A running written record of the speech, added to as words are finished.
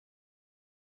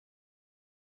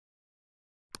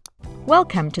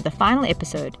Welcome to the final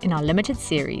episode in our limited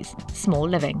series, Small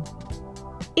Living.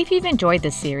 If you've enjoyed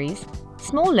this series,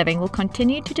 Small Living will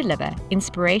continue to deliver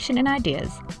inspiration and ideas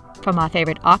from our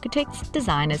favorite architects,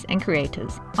 designers and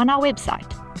creators on our website,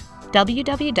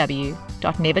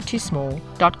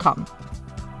 www.nevertoosmall.com.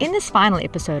 In this final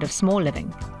episode of Small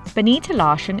Living, Benita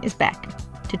Larrson is back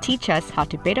to teach us how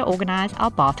to better organize our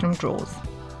bathroom drawers.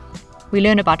 We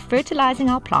learn about fertilizing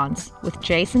our plants with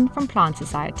Jason from Plant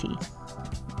Society.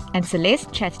 And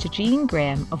Celeste chats to Jean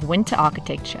Graham of Winter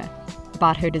Architecture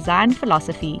about her design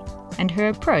philosophy and her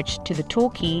approach to the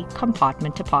Torquay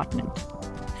compartment apartment.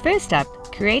 First up,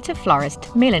 creative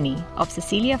florist Melanie of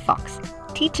Cecilia Fox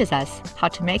teaches us how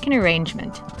to make an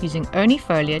arrangement using only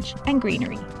foliage and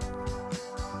greenery.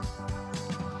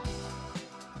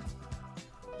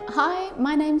 Hi,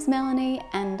 my name's Melanie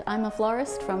and I'm a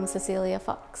florist from Cecilia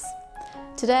Fox.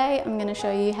 Today I'm going to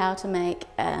show you how to make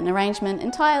an arrangement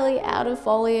entirely out of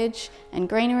foliage and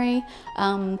greenery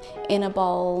in a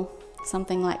bowl,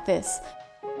 something like this.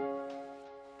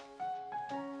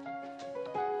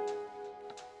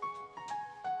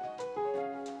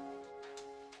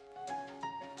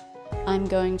 I'm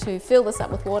going to fill this up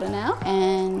with water now,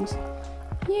 and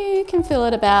you can fill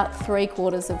it about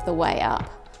 3/4 of the way up.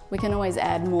 We can always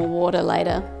add more water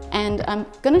later. And I'm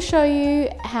going to show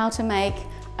you how to make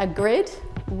a grid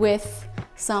with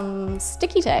some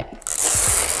sticky tape.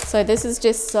 So this is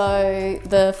just so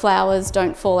the flowers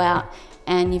don't fall out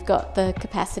and you've got the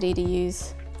capacity to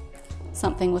use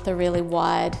something with a really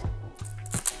wide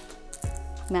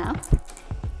mouth.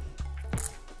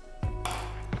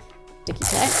 Sticky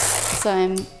tape. So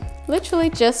I'm literally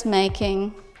just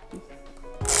making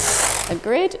a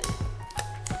grid.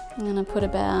 I'm going to put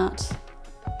about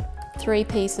 3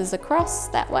 pieces across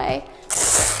that way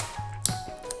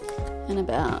and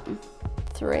about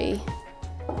 3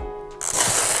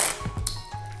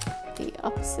 the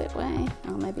opposite way.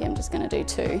 Oh, maybe I'm just going to do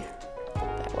 2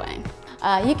 that way.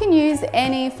 You can use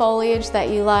any foliage that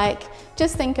you like.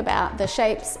 Just think about the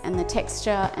shapes and the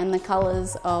texture and the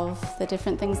colours of the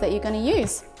different things that you're going to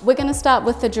use. We're going to start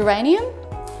with the geranium.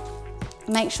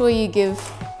 Make sure you give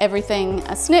everything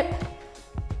a snip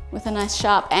with a nice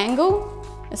sharp angle,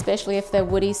 especially if they're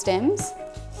woody stems.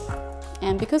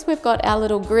 And because we've got our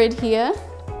little grid here,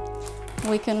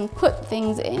 we can put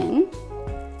things in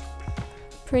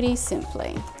pretty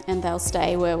simply and they'll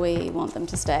stay where we want them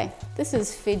to stay. This is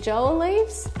feijoa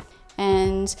leaves,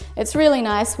 and it's really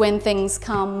nice when things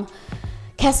come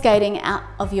cascading out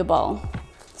of your bowl.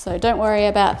 So don't worry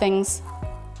about things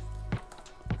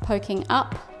poking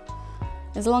up.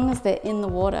 As long as they're in the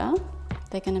water,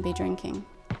 they're going to be drinking.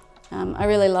 I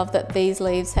really love that these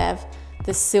leaves have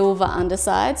the silver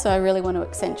underside, so I really want to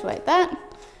accentuate that. I'm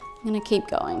going to keep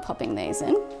going, popping these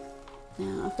in.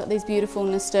 Now I've got these beautiful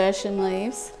nasturtium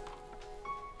leaves.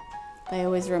 They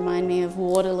always remind me of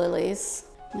water lilies.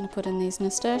 I'm going to put in these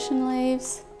nasturtium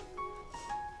leaves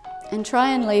and try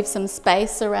and leave some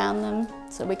space around them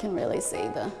so we can really see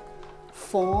the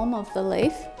form of the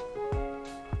leaf.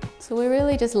 So we're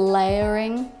really just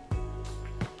layering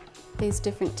these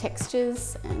different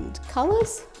textures and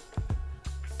colours.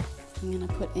 I'm going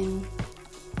to put in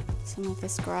some of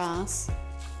this grass.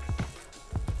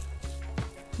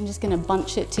 I'm just going to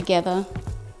bunch it together.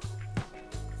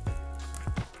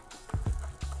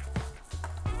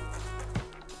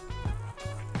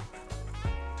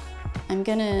 I'm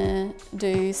going to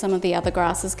do some of the other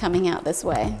grasses coming out this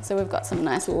way, so we've got some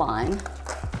nice line.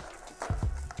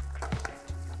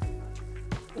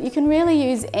 You can really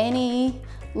use any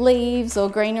leaves or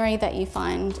greenery that you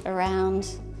find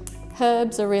around.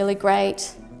 Herbs are really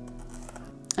great.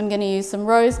 I'm going to use some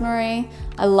rosemary.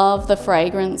 I love the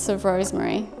fragrance of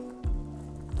rosemary.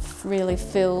 It really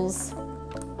fills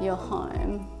your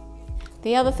home.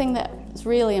 The other thing that is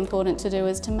really important to do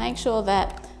is to make sure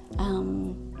that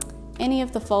any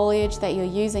of the foliage that you're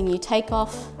using, you take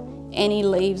off any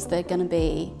leaves that are going to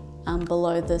be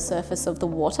below the surface of the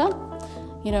water.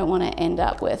 You don't want to end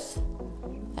up with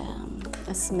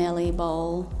a smelly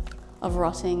bowl of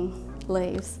rotting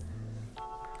leaves.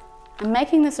 I'm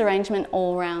making this arrangement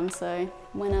all round, so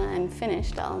when I'm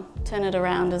finished I'll turn it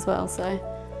around as well so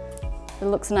it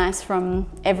looks nice from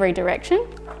every direction.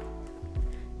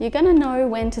 You're going to know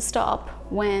when to stop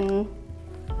when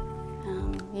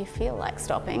you feel like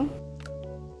stopping.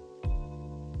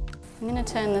 I'm going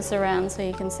to turn this around so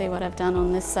you can see what I've done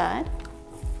on this side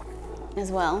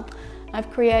as well.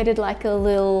 I've created like a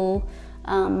little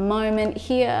moment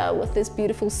here with this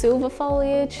beautiful silver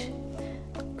foliage,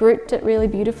 grouped it really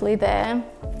beautifully there.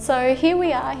 So here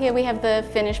we are, here we have the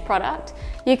finished product.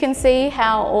 You can see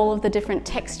how all of the different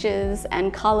textures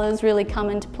and colours really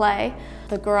come into play.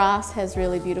 The grass has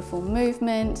really beautiful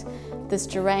movement. This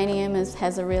geranium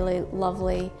has a really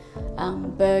lovely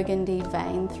burgundy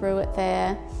vein through it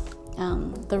there.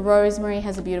 The rosemary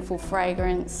has a beautiful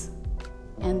fragrance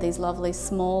and these lovely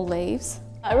small leaves.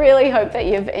 I really hope that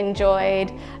you've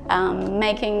enjoyed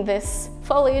making this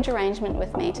foliage arrangement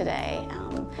with me today.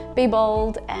 Be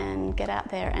bold and get out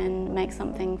there and make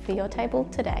something for your table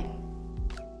today.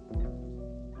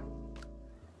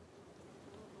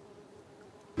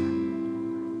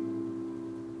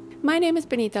 My name is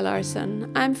Benita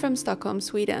Larrson. I'm from Stockholm,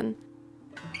 Sweden.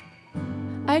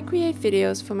 I create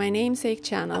videos for my namesake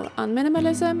channel on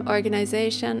minimalism,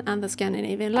 organization, and the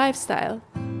Scandinavian lifestyle.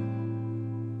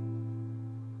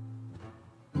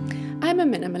 I'm a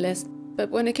minimalist, but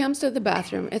when it comes to the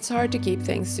bathroom, it's hard to keep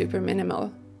things super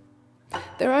minimal.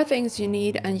 There are things you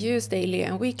need and use daily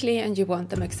and weekly, and you want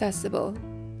them accessible.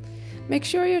 Make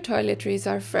sure your toiletries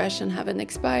are fresh and haven't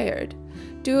expired.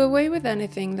 Do away with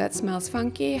anything that smells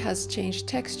funky, has changed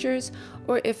textures,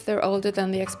 or if they're older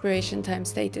than the expiration time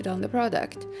stated on the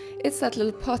product. It's that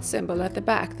little pot symbol at the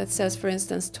back that says, for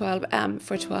instance, 12M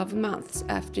for 12 months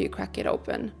after you crack it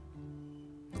open.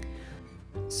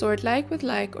 Sort like with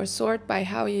like, or sort by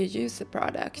how you use the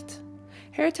product.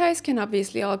 Hair ties can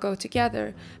obviously all go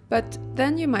together, but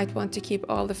then you might want to keep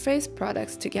all the face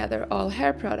products together, all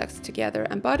hair products together,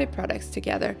 and body products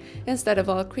together, instead of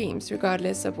all creams,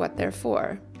 regardless of what they're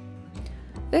for.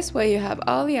 This way you have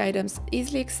all the items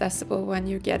easily accessible when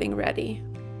you're getting ready.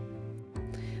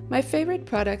 My favorite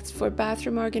products for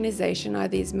bathroom organization are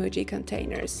these Mounsey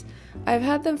containers. I've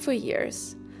had them for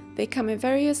years. They come in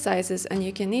various sizes and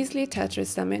you can easily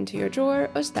Tetris them into your drawer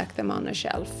or stack them on a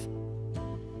shelf.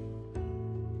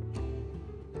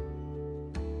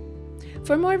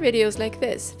 For more videos like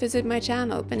this, visit my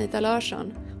channel, Benita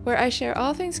Larrson, where I share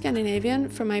all things Scandinavian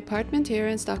from my apartment here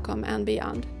in Stockholm and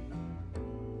beyond.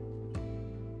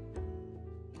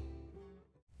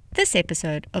 This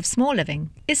episode of Small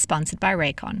Living is sponsored by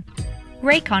Raycon.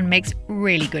 Raycon makes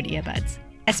really good earbuds.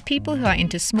 As people who are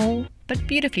into small but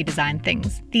beautifully designed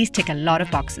things, these tick a lot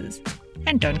of boxes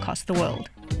and don't cost the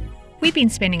world. We've been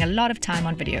spending a lot of time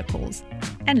on video calls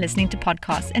and listening to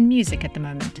podcasts and music at the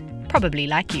moment, probably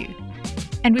like you.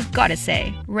 And we've got to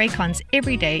say, Raycon's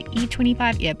everyday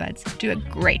E25 earbuds do a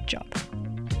great job.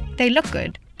 They look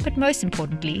good, but most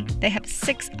importantly, they have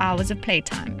 6 hours of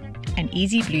playtime and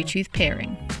easy Bluetooth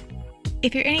pairing.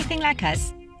 If you're anything like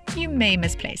us, you may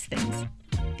misplace things.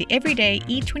 The everyday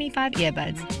E25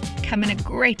 earbuds come in a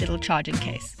great little charging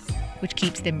case, which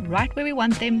keeps them right where we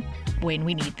want them, when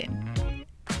we need them.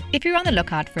 If you're on the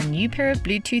lookout for a new pair of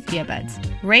Bluetooth earbuds,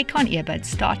 Raycon earbuds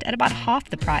start at about half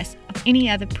the price of any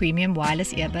other premium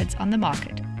wireless earbuds on the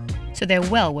market, so they're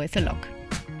well worth a look.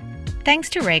 Thanks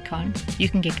to Raycon, you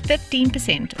can get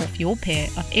 15% off your pair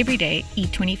of everyday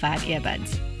E25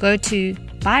 earbuds. Go to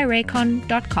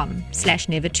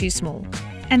buyraycon.com/nevertoosmall.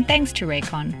 And thanks to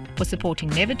Raycon for supporting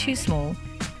Never Too Small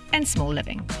and Small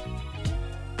Living.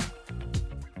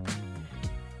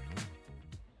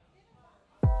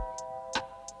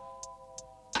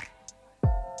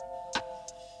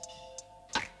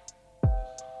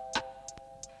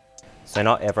 So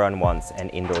not everyone wants an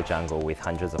indoor jungle with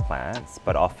hundreds of plants,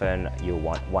 but often you'll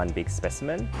want one big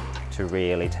specimen to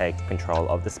really take control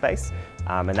of the space.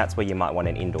 And that's where you might want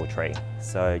an indoor tree.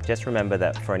 So just remember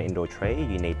that for an indoor tree,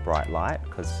 you need bright light,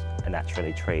 because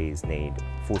naturally trees need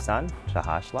full sun to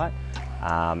harsh light.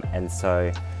 And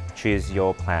so choose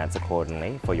your plants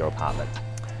accordingly for your apartment.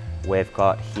 We've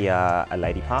got here a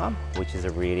lady palm, which is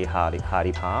a really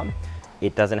hardy palm.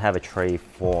 It doesn't have a tree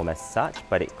form as such,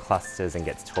 but it clusters and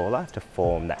gets taller to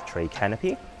form that tree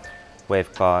canopy.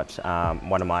 We've got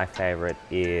one of my favourite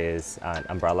is an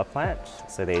umbrella plant.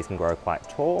 So these can grow quite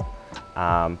tall,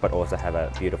 but also have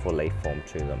a beautiful leaf form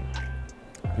to them.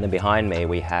 And then behind me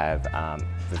we have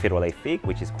the fiddle leaf fig,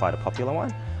 which is quite a popular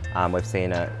one. We've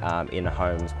seen it in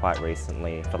homes quite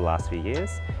recently for the last few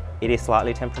years. It is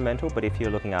slightly temperamental, but if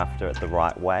you're looking after it the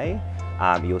right way,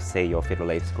 you'll see your fiddle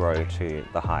leaves grow to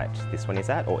the height this one is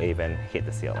at, or even hit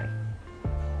the ceiling.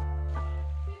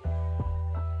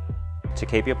 To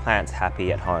keep your plants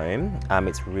happy at home,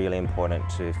 it's really important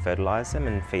to fertilise them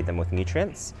and feed them with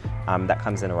nutrients. That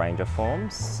comes in a range of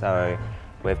forms. So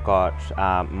we've got,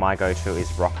 my go-to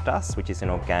is rock dust, which is an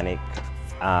organic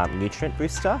nutrient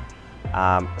booster.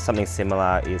 Something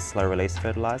similar is slow release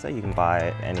fertiliser. You can buy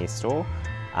at any store.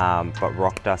 But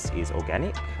rock dust is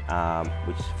organic,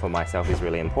 which for myself is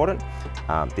really important.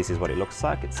 This is what it looks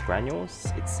like. It's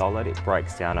granules, it's solid, it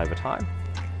breaks down over time.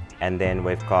 And then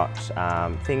we've got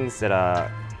things that are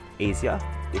easier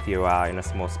if you are in a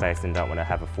small space and don't want to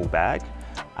have a full bag,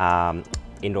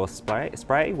 indoor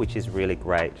spray, which is really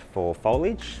great for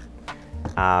foliage.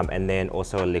 And then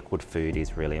also a liquid food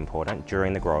is really important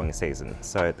during the growing season.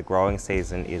 So the growing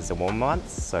season is the warm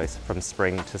months, so it's from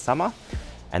spring to summer.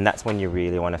 And that's when you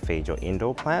really want to feed your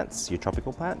indoor plants, your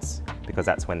tropical plants, because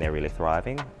that's when they're really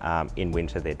thriving. In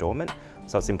winter, they're dormant.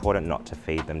 So it's important not to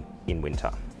feed them in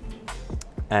winter.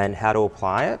 And how to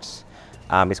apply it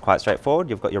is quite straightforward.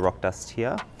 You've got your rock dust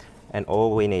here, and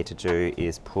all we need to do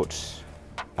is put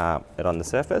it on the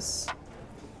surface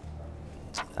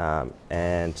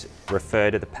and refer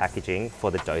to the packaging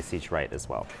for the dosage rate as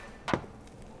well.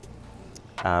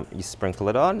 You sprinkle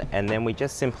it on, and then we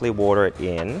just simply water it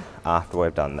in after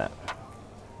we've done that.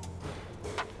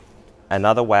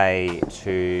 Another way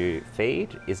to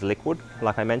feed is liquid,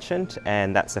 like I mentioned,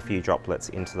 and that's a few droplets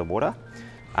into the water.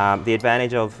 The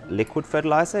advantage of liquid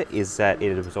fertiliser is that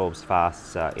it absorbs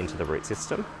faster into the root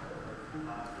system.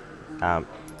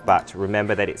 But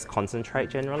remember that it's concentrate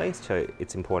generally, so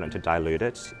it's important to dilute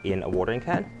it in a watering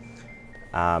can,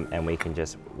 and we can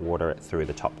just water it through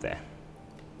the top there.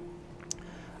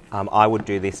 I would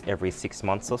do this every 6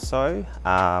 months or so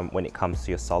when it comes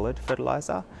to your solid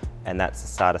fertiliser, and that's the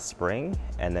start of spring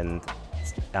and then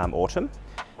autumn.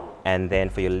 And then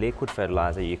for your liquid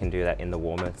fertiliser, you can do that in the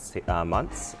warmer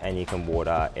months, and you can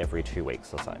water every 2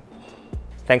 weeks or so.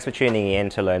 Thanks for tuning in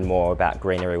to learn more about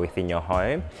greenery within your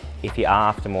home. If you are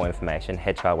after more information,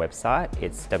 head to our website.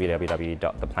 It's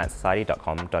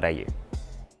www.theplantsociety.com.au.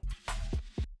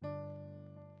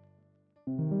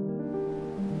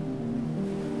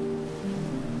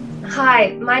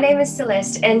 Hi, my name is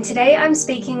Celeste, and today I'm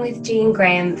speaking with Jean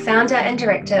Graham, founder and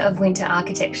director of Winter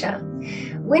Architecture.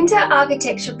 Winter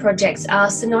architecture projects are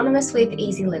synonymous with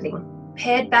easy living.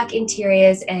 Pared back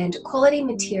interiors and quality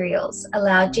materials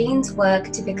allow Jean's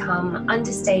work to become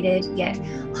understated yet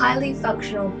highly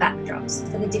functional backdrops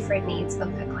for the different needs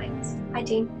of her clients. Hi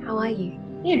Jean, how are you?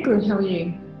 Yeah, good. How are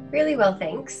you? Really well,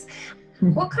 thanks.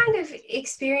 What kind of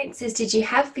experiences did you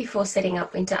have before setting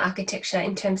up Winter Architecture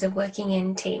in terms of working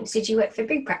in teams? Did you work for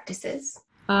big practices?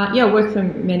 Yeah, I work for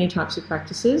many types of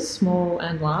practices, small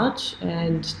and large,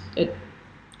 and at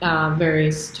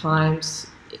various times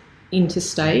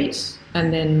interstate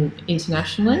and then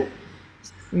internationally,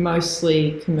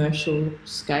 mostly commercial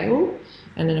scale,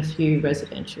 and then a few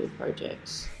residential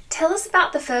projects. Tell us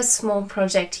about the first small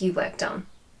project you worked on.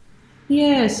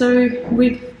 Yeah, so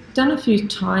we've done a few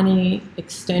tiny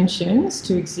extensions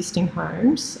to existing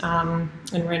homes and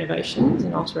renovations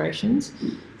and alterations,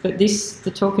 but the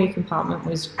torquay compartment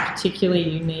was particularly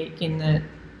unique in that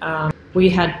we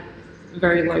had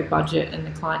very low budget, and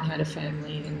the client had a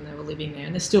family and they were living there,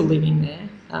 and they're still living there,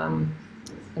 and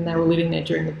they were living there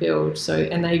during the build,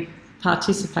 and they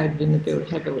participated in the build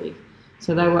heavily,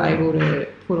 so they were able to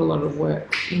put a lot of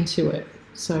work into it.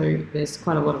 So there's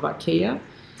quite a lot of IKEA,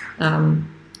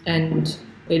 and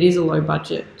it is a low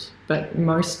budget, but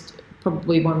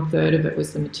probably 1/3 of it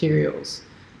was the materials.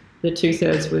 The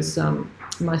 2/3 was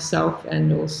myself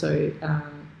and also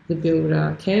the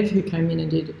builder Kev, who came in and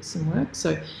did some work.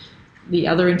 So the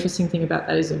other interesting thing about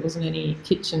that is there wasn't any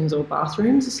kitchens or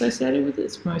bathrooms associated with it.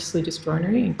 It's mostly just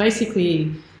greenery, and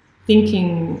basically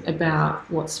thinking about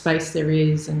what space there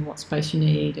is and what space you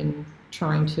need, and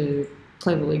trying to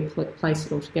cleverly place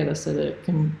it all together so that it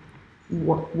can,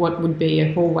 what would be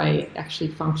a hallway actually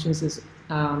functions as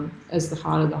the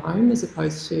heart of the home, as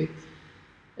opposed to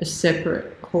a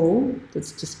separate hall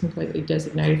that's just completely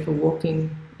designated for walking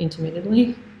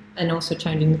intermittently. And also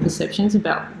changing the perceptions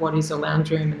about what is a lounge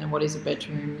room and then what is a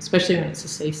bedroom, especially when it's a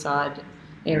seaside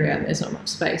area and there's not much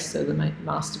space. So the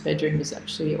master bedroom is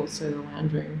actually also the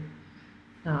lounge room,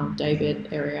 daybed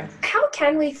area. How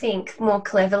can we think more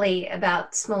cleverly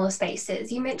about smaller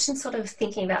spaces? You mentioned sort of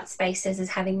thinking about spaces as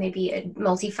having maybe a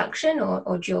multifunction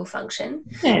or dual function.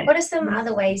 Yeah. What are some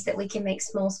other ways that we can make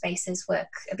small spaces work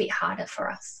a bit harder for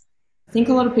us? I think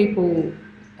a lot of people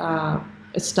are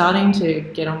starting to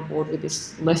get on board with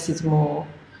this less is more,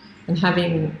 and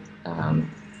having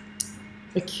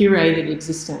a curated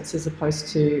existence as opposed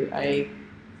to a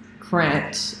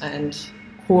cramped and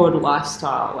hoard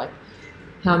lifestyle. Like,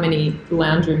 how many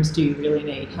lounge rooms do you really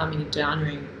need? How many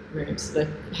dining rooms?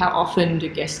 How often do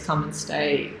guests come and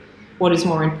stay? What is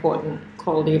more important?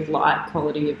 Quality of light,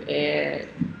 quality of air,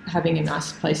 having a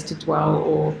nice place to dwell,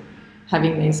 or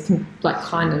having these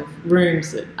kind of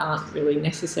rooms that aren't really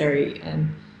necessary, and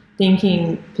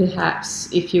thinking perhaps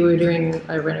if you were doing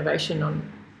a renovation on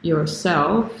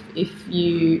yourself, if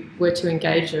you were to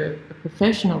engage a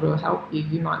professional to help you,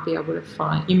 you might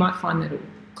find that it will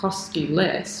cost you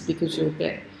less, because you'll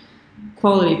get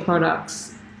quality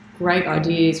products, great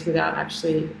ideas without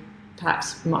actually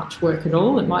perhaps much work at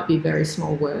all. It might be very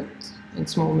small work and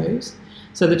small moves.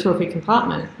 So the Torquay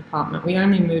apartment, we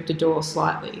only moved a door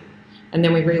slightly, and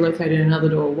then we relocated another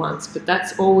door once, but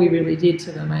that's all we really did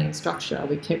to the main structure.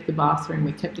 We kept the bathroom,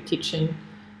 we kept the kitchen.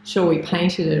 Sure, we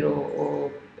painted it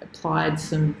or applied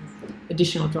some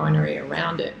additional joinery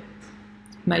around it,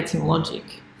 made some logic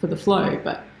for the flow,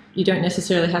 but you don't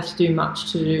necessarily have to do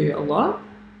much to do a lot.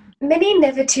 Many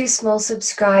Never Too Small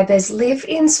subscribers live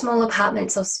in small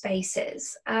apartments or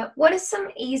spaces. What are some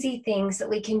easy things that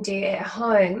we can do at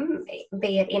home,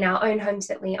 be it in our own homes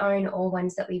that we own or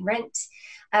ones that we rent,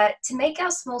 to make our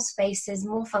small spaces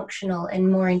more functional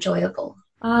and more enjoyable?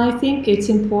 I think it's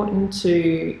important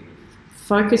to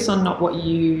focus on not what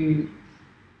you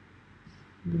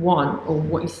want or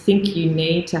what you think you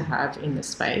need to have in the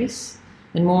space,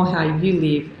 and more how you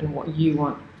live and what you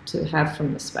want to have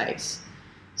from the space.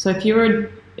 So if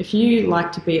you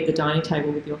like to be at the dining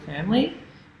table with your family,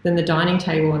 then the dining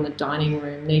table and the dining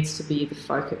room needs to be the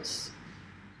focus.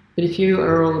 But if you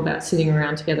are all about sitting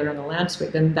around together on the lounge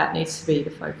suite, then that needs to be the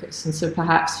focus. And so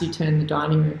perhaps you turn the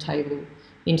dining room table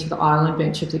into the island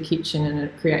bench of the kitchen, and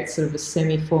it creates sort of a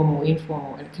semi-formal,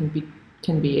 informal, and it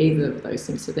can be either of those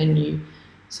things. So then you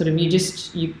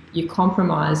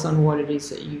compromise on what it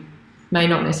is that you may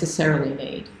not necessarily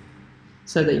need,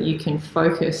 so that you can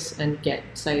focus and get,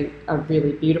 say, a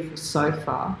really beautiful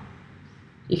sofa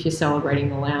if you're celebrating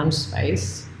the lounge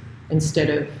space, instead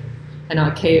of an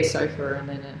IKEA sofa and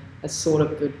then a sort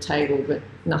of good table, but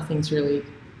nothing's really,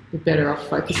 you're better off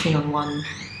focusing on one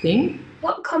thing.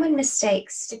 What common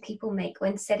mistakes do people make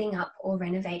when setting up or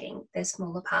renovating their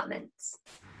small apartments?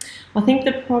 I think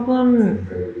the problem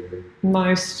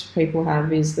most people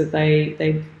have is that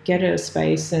they get a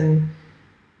space and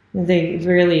they're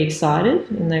really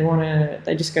excited and they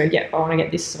just go, yeah, I want to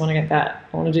get this, I want to get that,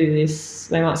 I want to do this.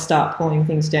 They might start pulling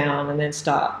things down and then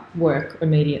start work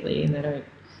immediately, and they don't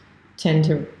tend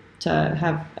to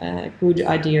have a good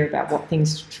idea about what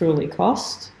things truly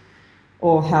cost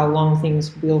or how long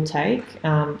things will take.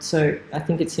 So I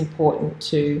think it's important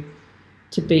to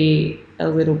be a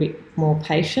little bit more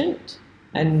patient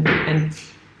and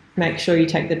make sure you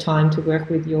take the time to work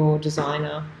with your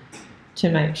designer to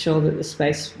make sure that the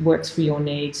space works for your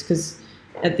needs, because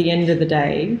at the end of the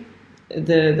day,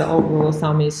 the old rule of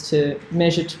thumb is to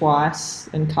measure twice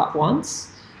and cut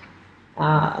once.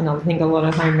 And I think a lot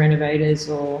of home renovators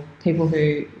or people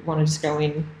who want to just go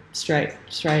in straight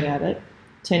at it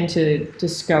tend to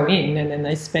just go in and then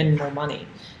they spend more money.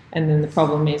 And then the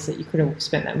problem is that you could have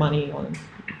spent that money on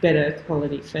better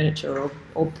quality furniture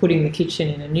or putting the kitchen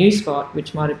in a new spot,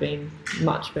 which might have been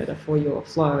much better for your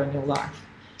flow and your life.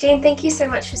 Jane, thank you so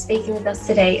much for speaking with us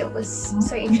today. It was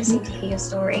so interesting to hear your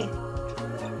story.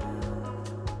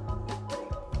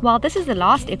 While this is the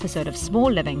last episode of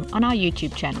Small Living on our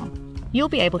YouTube channel, you'll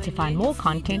be able to find more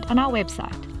content on our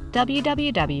website,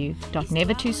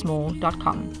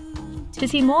 www.nevertoosmall.com. To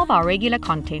see more of our regular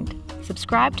content,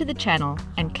 subscribe to the channel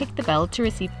and click the bell to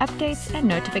receive updates and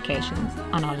notifications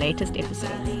on our latest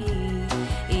episodes.